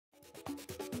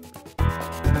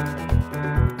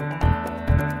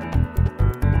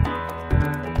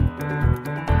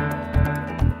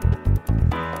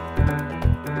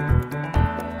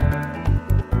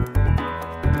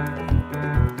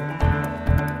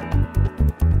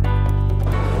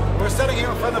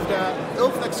front of the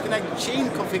Ölflex Connect chain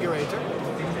configurator.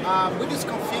 With this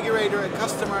configurator, a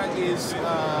customer is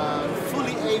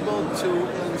fully able to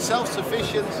and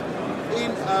self-sufficient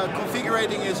in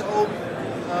configuring his own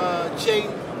chain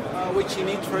which he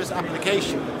needs for his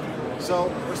application.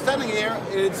 So we're standing here,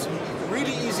 it's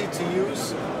really easy to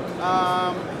use.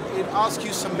 It asks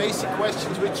you some basic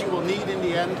questions which you will need in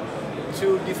the end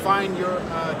to define your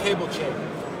cable chain.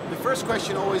 The first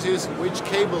question always is, which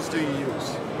cables do you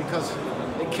use? Because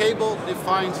the cable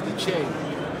defines the chain.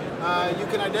 You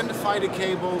can identify the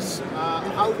cables,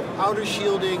 outer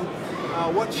shielding,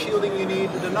 what shielding you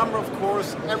need, the number of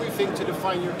cores, everything to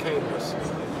define your cables.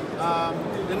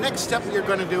 The next step you're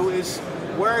going to do is,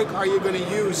 where are you going to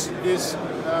use this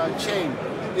chain?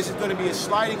 Is it going to be a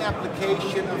sliding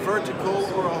application, a vertical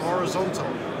or a horizontal?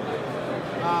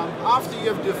 After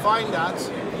you have defined that,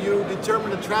 you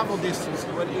determine the travel distance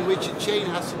in which a chain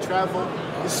has to travel,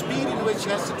 the speed in which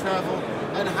it has to travel,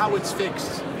 and how it's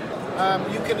fixed.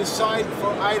 You can decide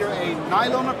for either a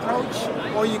nylon approach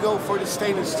or you go for the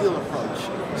stainless steel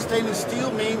approach. Stainless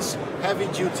steel means heavy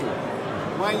duty.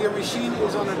 When your machine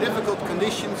is under difficult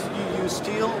conditions, you use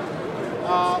steel.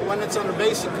 When it's under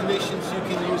basic conditions, you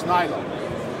can use nylon.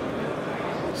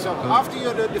 So after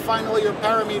you define all your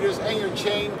parameters and your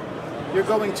chain, you're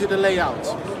going to the layout.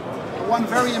 One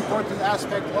very important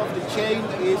aspect of the chain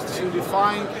is to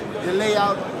define the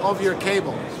layout of your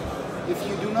cable. If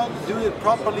you do not do it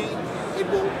properly, it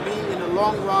will be in the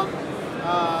long run,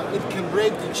 it can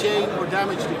break the chain or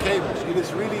damage the cables. It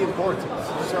is really important.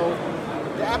 So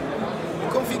the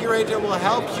configurator will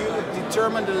help you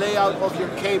determine the layout of your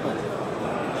cable,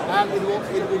 and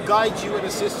it will guide you and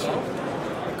assist you.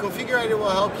 The configurator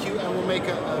will help you and will make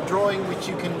a drawing which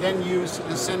you can then use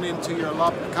and send into your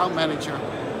Lapp account manager,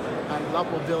 and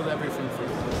Lapp will build everything for you.